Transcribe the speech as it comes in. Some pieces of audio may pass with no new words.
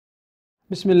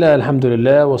Bismillah,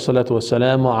 alhamdulillah, wa salatu wa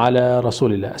salamu ala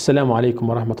rasulillah. Assalamu alaikum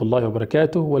wa rahmatullahi wa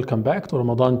barakatuh. Welcome back to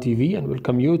Ramadan TV and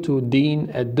welcome you to Deen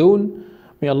at Dawn.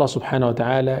 May Allah subhanahu wa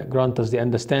ta'ala grant us the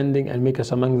understanding and make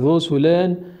us among those who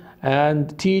learn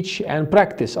and teach and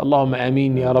practice. Allahumma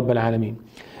ameen ya Rabbil Alameen.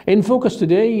 In focus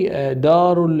today,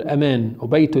 Darul Aman or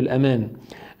Beitul Aman.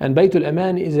 And Beitul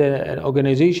Aman is an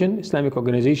organization, Islamic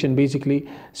organization, basically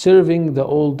serving the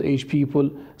old age people,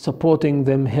 supporting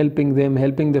them, helping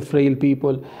the frail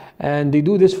people. And they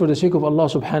do this for the sake of Allah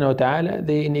subhanahu wa ta'ala.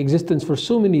 They're in existence for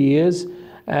so many years,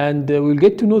 and we'll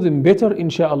get to know them better,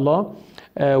 inshaAllah.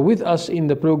 With us in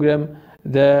the program,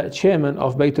 the chairman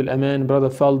of Beitul Aman, Brother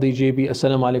Faldi JB.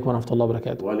 Assalamu alaikum wa rahmatullahi wa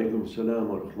barakatuh. Wa alaikum salam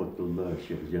wa rahmatullah,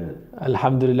 Sheikh Jad.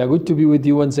 Alhamdulillah, good to be with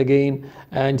you once again.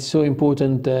 And it's so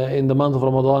important in the month of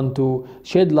Ramadan to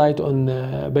shed light on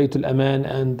Beitul Aman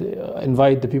and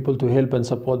invite the people to help and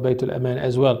support Beitul Aman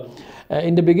as well.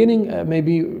 In the beginning,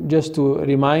 maybe just to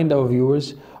remind our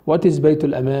viewers, what is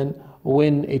Beitul Aman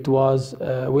when it was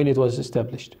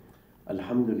established?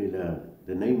 Alhamdulillah,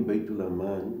 the name Beitul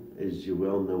Aman, as you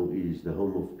well know, is the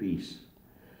home of peace.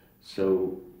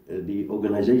 So the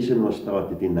organization was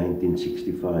started in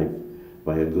 1965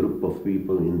 by a group of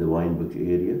people in the Wynberg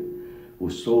area who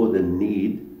saw the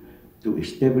need to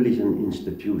establish an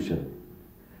institution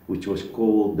which was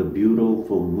called the Bureau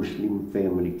for Muslim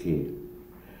Family Care.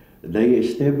 They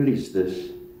established this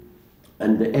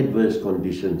under adverse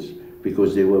conditions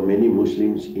because there were many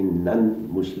Muslims in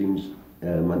non-Muslim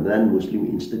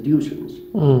institutions.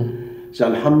 So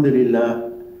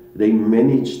Alhamdulillah, they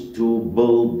managed to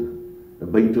build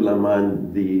Beitul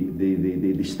Aman,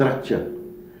 the structure,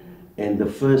 and the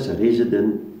first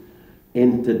resident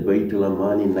entered Beitul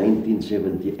Aman in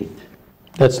 1978.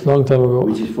 That's a long time ago.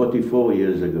 Which is 44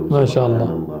 years ago.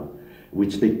 MashaAllah.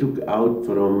 Which they took out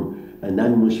from a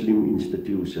non-Muslim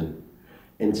institution.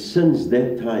 And since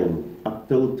that time, up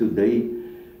till today,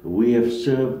 we have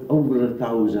served over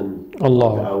 1,000 of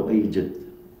our aged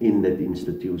in that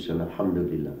institution,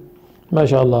 alhamdulillah.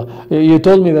 MashaAllah. You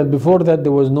told me that before that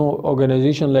there was no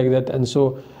organization like that, and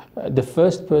so the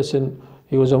first person,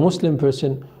 he was a Muslim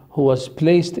person who was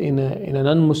placed in a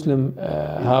non-Muslim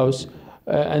house,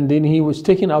 and then he was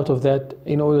taken out of that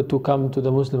in order to come to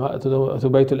the Muslim, to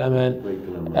Beitul Aman,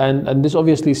 and this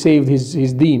obviously saved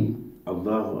his deen.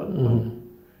 Allahu Akbar.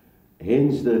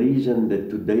 Hence the reason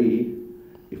that today,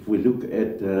 if we look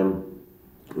at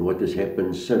what has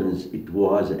happened since, it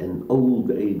was an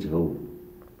old age home.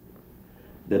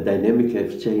 The dynamic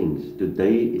has changed.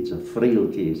 Today it's a frail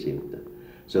care center.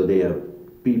 So there are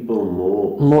people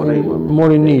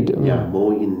more in need. Yeah,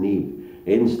 more in need.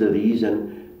 Hence the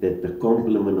reason that the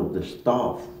complement of the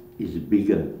staff is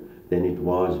bigger than it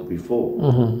was before.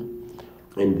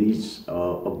 And these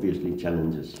are obviously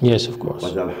challenges. Yes, of course.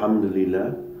 But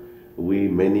alhamdulillah, we're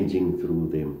managing through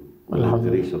them. With the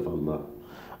grace of Allah.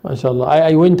 MashaAllah.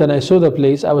 I went and I saw the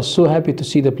place. I was so happy to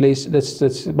see the place.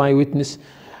 That's my witness.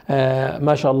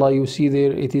 MashaAllah, you see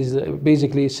there, it is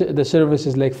basically, the service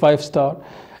is like 5-star.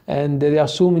 And there are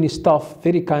so many staff,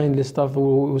 very kindly staff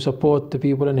who support the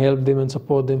people and help them and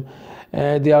support them.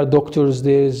 There are doctors,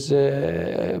 there's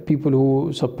people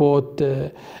who support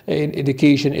in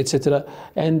education, etc.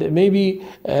 And maybe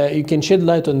you can shed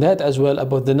light on that as well,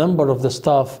 about the number of the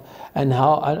staff and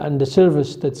how and the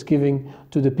service that's giving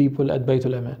to the people at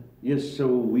Beitul Aman. Yes, so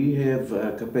we have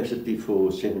capacity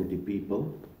for 70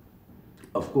 people.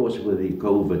 Of course, with the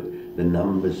COVID, the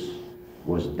numbers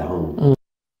was down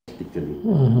drastically.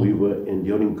 We were, and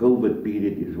during COVID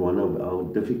period, is one of our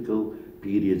difficult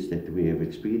periods that we have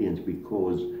experienced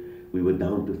because we were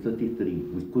down to 33.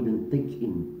 We couldn't take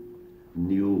in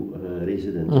new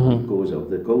residents because of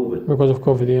the COVID. Because of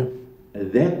COVID, yeah.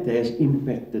 That has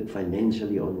impacted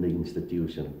financially on the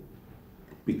institution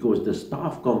because the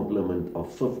staff complement of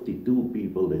 52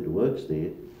 people that works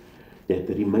there, that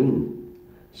remain.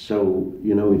 So,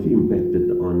 you know, it impacted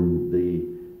on the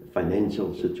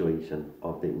financial situation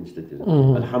of the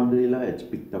institution. Alhamdulillah, it's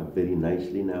picked up very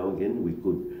nicely now again. We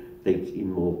could take in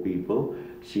more people.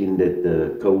 Seeing that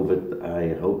the COVID,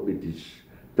 I hope it is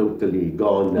totally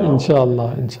gone now.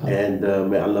 Inshallah, inshallah.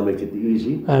 And may Allah make it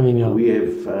easy. Ameen, ya. We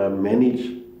have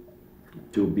managed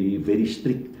to be very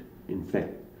strict, in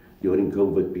fact, during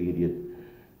COVID period.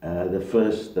 The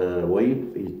first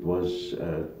wave, it was,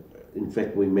 in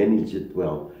fact, we managed it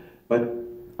well. But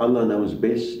Allah knows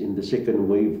best. In the second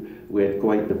wave, we had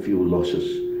quite a few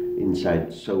losses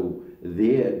inside. So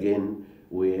there again,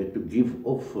 we had to give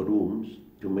off rooms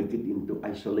to make it into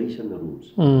isolation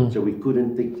rooms. So we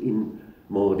couldn't take in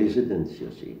more residents, you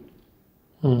see,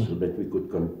 so that we could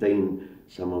contain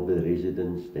some of the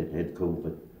residents that had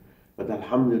COVID. But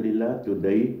alhamdulillah,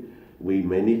 today we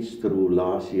managed through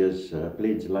last year's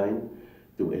pledge line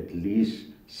to at least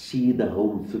see the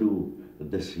home through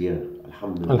this year.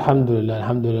 Alhamdulillah. Alhamdulillah,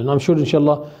 alhamdulillah. I'm sure,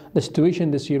 inshallah, the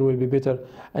situation this year will be better.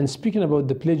 And speaking about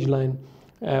the pledge line,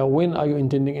 when are you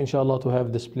intending, inshallah, to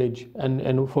have this pledge?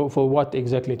 And for what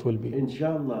exactly it will be?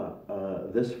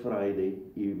 Inshallah, this Friday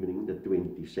evening, the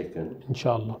 22nd,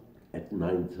 Inshallah. at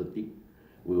 9:30,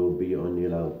 we will be on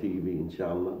Hilaal TV,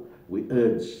 inshallah. We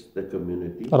urge the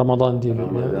community, Ramadan TV.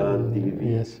 Ramadan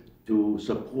TV, Yes. to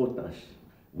support us,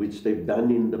 which they've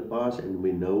done in the past, and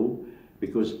we know,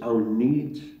 because our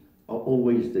needs are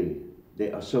always there.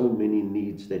 There are so many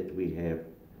needs that we have.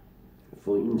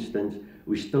 For instance,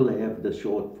 we still have the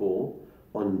shortfall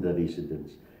on the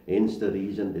residents. Hence the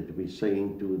reason that we're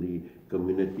saying to the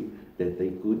community that they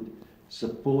could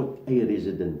support a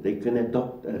resident. They can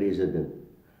adopt a resident.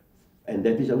 And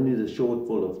that is only the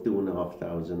shortfall of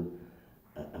 2,500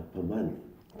 per month.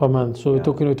 Per month. So Yeah.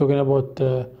 we're talking about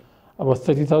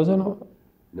 30,000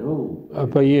 No,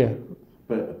 per year.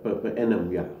 per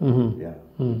annum, yeah. Mhm. Yeah,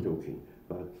 we're talking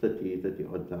about 30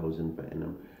 odd thousand per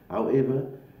annum. However,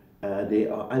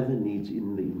 there are other needs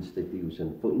in the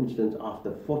institution. For instance,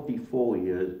 after 44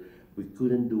 years, we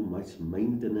couldn't do much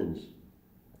maintenance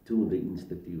to the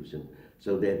institution.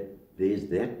 So that there's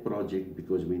that project,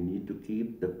 because we need to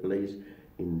keep the place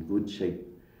in good shape.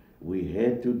 We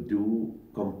had to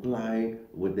comply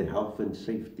with the health and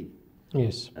safety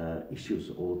Yes.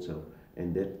 issues also,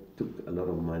 and that took a lot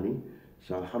of money.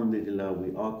 So alhamdulillah, we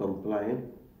are compliant,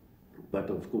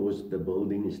 but of course the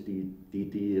building is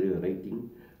deteriorating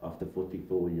after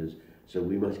 44 years, so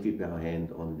we must keep our hand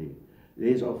on there.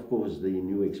 There's of course the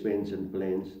new expansion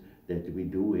plans that we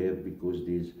do have, because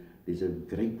there's a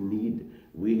great need.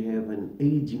 We have an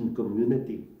aging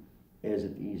community as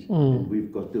it is, and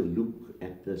we've got to look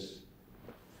at this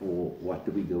for what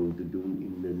we're going to do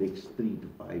in the next 3 to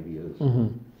 5 years.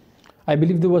 I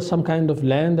believe there was some kind of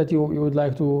land that you would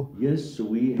like to Yes,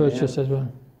 we purchase have, as well.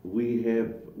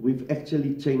 we've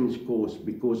actually changed course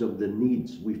because of the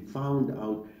needs. We found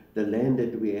out the land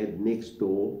that we had next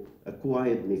door,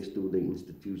 acquired next to the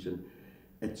institution,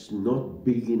 it's not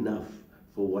big enough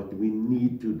for what we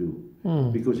need to do,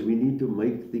 because we need to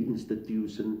make the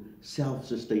institution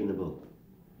self-sustainable.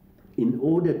 In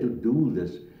order to do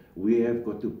this, we have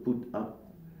got to put up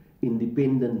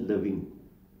independent living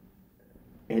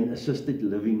and assisted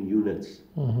living units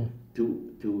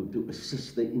to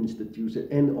assist the institution,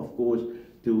 and of course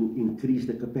to increase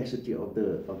the capacity of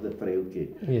the frail care.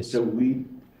 Yes. So we've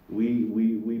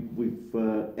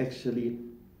actually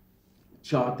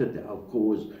charted our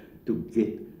course to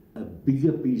get a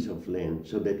bigger piece of land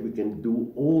so that we can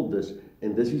do all this,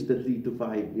 and this is the 3 to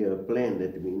 5 year plan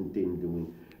that we intend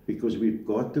doing, because we've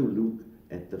got to look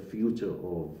at the future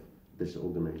of this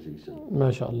organization.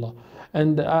 MashaAllah.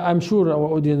 And I'm sure our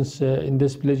audience in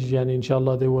this pledge, yani,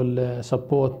 inshallah, they will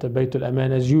support Beit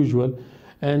Aman as usual.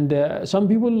 And some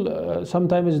people,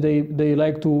 sometimes they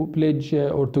like to pledge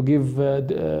or to give,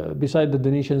 beside the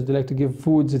donations, they like to give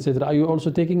foods, etc. Are you also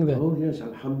taking that? Oh yes,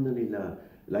 alhamdulillah.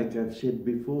 Like I've said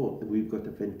before, we've got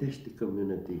a fantastic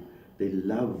community. They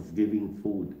love giving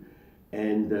food,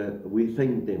 and we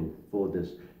thank them for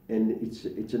this. And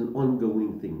it's an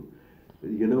ongoing thing.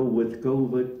 You know, with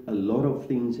COVID, a lot of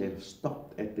things have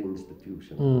stopped at the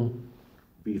institution.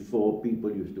 Before,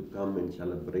 people used to come and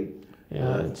celebrate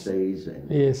birthdays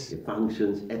and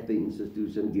functions at the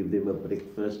institution, give them a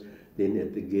breakfast. Then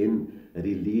it again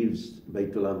relieves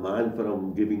Beit Aman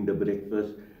from giving the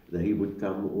breakfast. They would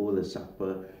come, or the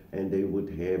supper, and they would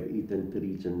have eaten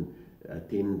treats and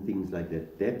 10 things like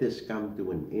that. That has come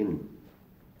to an end.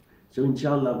 So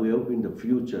inshallah, we hope in the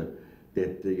future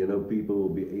that people will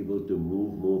be able to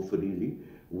move more freely.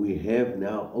 We have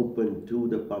now opened to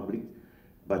the public,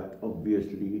 but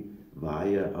obviously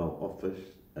via our office,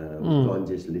 we can't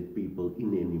just let people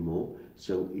in anymore.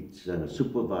 So it's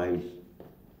supervised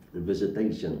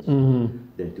visitations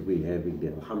that we have in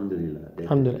there. Alhamdulillah.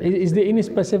 Alhamdulillah. Is there any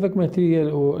specific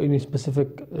material or any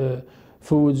specific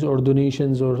foods or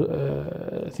donations or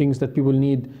things that people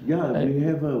need? Yeah, we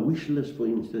have a wish list, for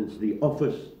instance. The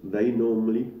office, they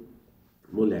normally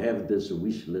will have this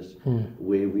wish list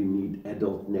where we need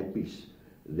adult nappies.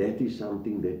 That is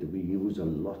something that we use a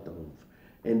lot of.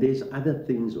 And there's other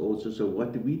things also. So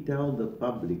what we tell the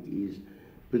public is,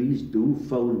 please do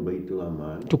phone Beit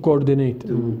Aman to coordinate,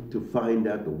 to find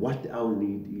out what our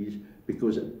need is,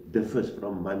 because it differs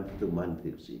from month to month,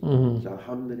 you see. So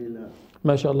alhamdulillah.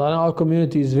 MashaAllah. And our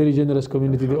community is a very generous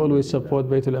community. They always support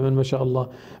Beit Aman,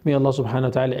 MashaAllah. May Allah subhanahu wa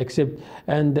ta'ala accept.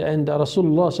 And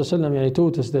Rasulullah sallallahu alayhi wa sallam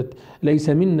taught us that لَيْسَ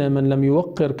مِنَّا مَنْ لَمْ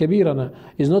يُوَقِّرْ كَبِيرَنَا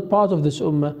is not part of this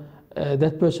ummah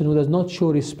that person who does not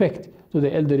show respect to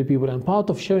the elderly people. And part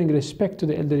of showing respect to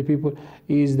the elderly people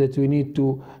is that we need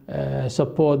to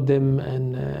support them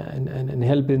and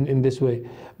help them in this way.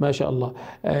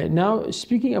 MashaAllah. Now,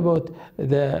 speaking about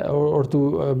or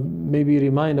to maybe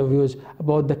remind our viewers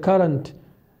about the current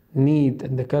need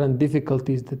and the current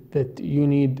difficulties that you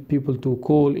need people to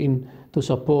call in to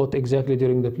support exactly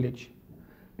during the pledge.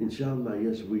 Inshallah,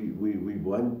 yes, we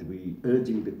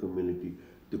urging the community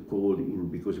to call in,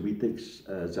 because we take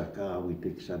zakah, we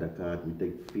take sadaqat, we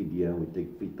take fidya, we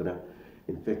take fitra.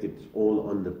 In fact, it's all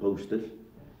on the posters.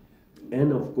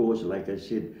 And of course, like I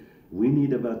said, we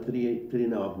need about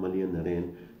 3.5 million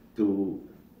rand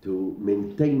to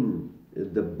maintain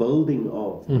the building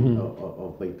of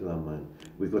Beit Aman.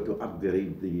 We've got to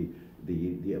upgrade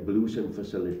the ablution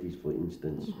facilities, for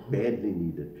instance, badly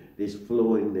needed. There's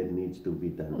flooring that needs to be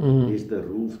done. There's the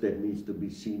roof that needs to be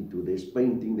seen to. There's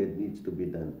painting that needs to be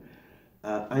done.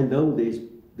 I know there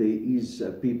is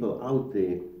people out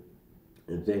there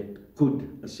that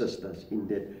could assist us in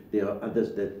that. There are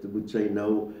others that would say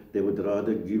no, they would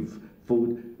rather give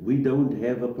food. We don't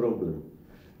have a problem.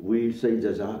 We say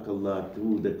Jazakallah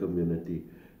to the community,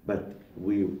 but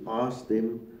we ask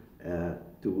them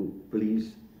to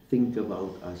please think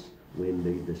about us when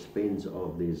they dispense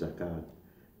of their zakat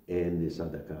and their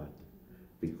sadaqat,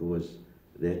 because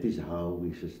that is how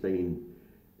we sustain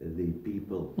the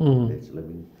people that's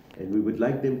living. And we would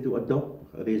like them to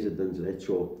adopt residents at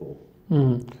shortfall.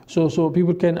 So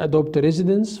people can adopt a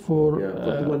residence for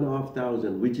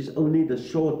 2,500, which is only the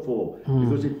shortfall,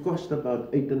 because it costs about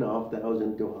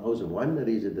 8,500 to house one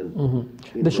resident.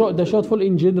 The shortfall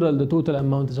in general, the total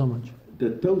amount is how much?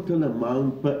 The total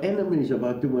amount per annum is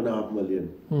about 2.5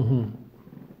 million.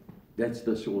 That's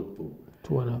the shortfall.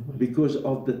 2.5 million. Because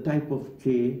of the type of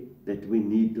care that we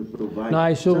need to provide.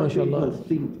 Nice, so Some mashallah. people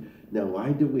think, now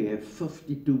why do we have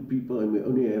 52 people and we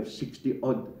only have 60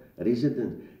 odd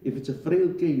residents? If it's a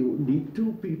frail care, you need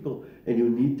 2 people and you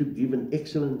need to give an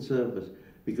excellent service,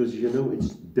 because you know it's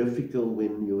difficult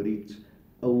when you reach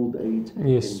old age,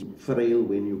 and frail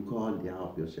when you can't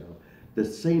help yourself. The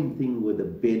same thing with the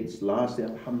beds. Last year,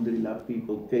 alhamdulillah,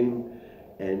 people came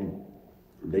and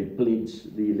they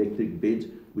pledged the electric beds.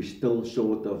 We're still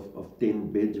short of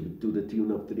 10 beds to the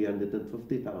tune of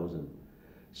 350,000.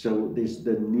 So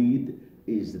the need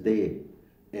is there.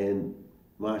 And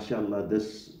mashallah,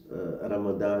 this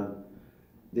Ramadan,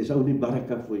 there's only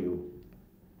barakah for you.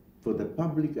 For the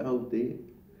public out there,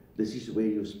 this is where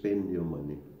you spend your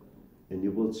money. And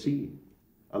you will see.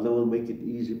 Allah will make it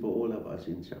easy for all of us,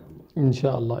 inshallah.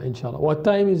 Inshallah, inshallah. What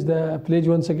time is the pledge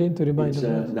once again, to remind us?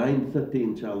 It's 9:30,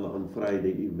 inshallah, on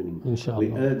Friday evening. Inshallah.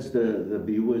 We urge the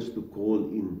viewers to call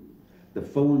in. The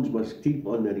phones must keep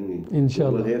on ringing.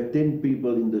 Inshallah. We'll have 10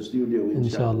 people in the studio,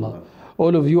 inshallah.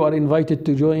 All of you are invited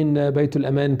to join Beit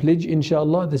Aman pledge,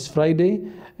 inshallah, this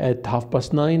Friday at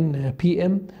 9:30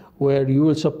 p.m., where you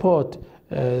will support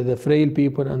the frail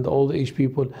people and the old age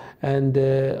people, and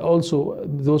also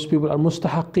those people are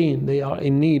mustahaqqeen. They are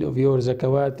in need of your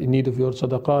zakawat, in need of your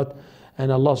sadaqat, and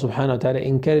Allah subhanahu wa ta'ala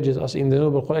encourages us in the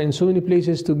noble Quran in so many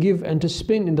places to give and to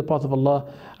spend in the path of Allah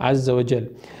Azza wa Jal.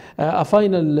 A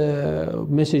final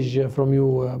message from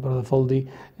you, Brother Faldi,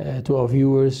 to our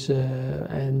viewers,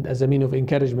 and as a mean of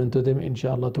encouragement to them,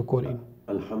 inshallah, to call in.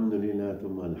 Alhamdulillah,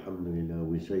 thumma alhamdulillah.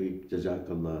 We say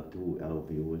Jazakallah to our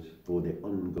viewers for their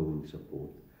ongoing support.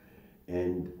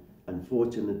 And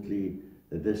unfortunately,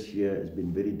 this year has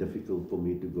been very difficult for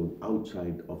me to go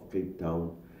outside of Cape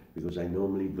Town, because I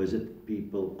normally visit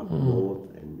people up north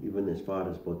and even as far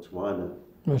as Botswana.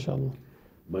 MashaAllah.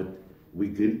 But we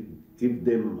give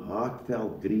them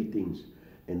heartfelt greetings,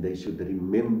 and they should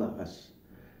remember us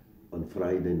on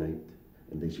Friday night.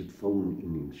 And they should phone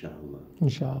in, inshallah.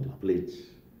 Inshallah. Pledge.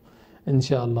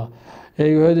 Inshallah.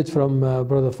 You heard it from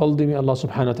Brother Faldi. May Allah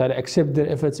subhanahu wa ta'ala accept their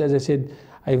efforts. As I said,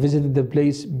 I visited the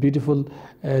place, beautiful.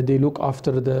 They look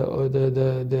after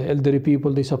the elderly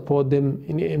people, they support them.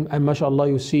 And mashallah,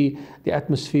 you see the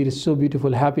atmosphere is so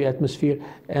beautiful, happy atmosphere.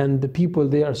 And the people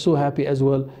there are so happy as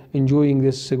well, enjoying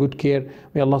this good care.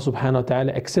 May Allah subhanahu wa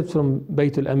ta'ala accept from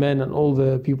Beit Aman and all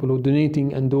the people who are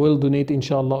donating and will donate,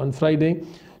 inshallah, on Friday.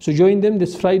 So join them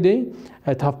this Friday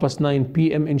at 9:30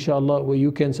 p.m. inshallah, where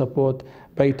you can support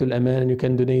Beit Aman and you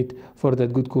can donate for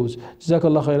that good cause.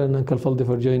 Jazakallah khairan, Uncle Faldi,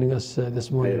 for joining us this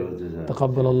morning.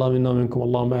 Taqabbal Allah minna minkum,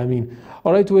 Allahumma ameen.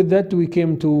 Alright, with that we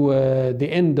came to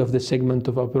the end of the segment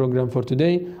of our program for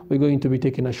today. We're going to be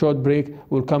taking a short break.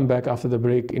 We'll come back after the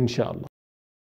break, inshallah.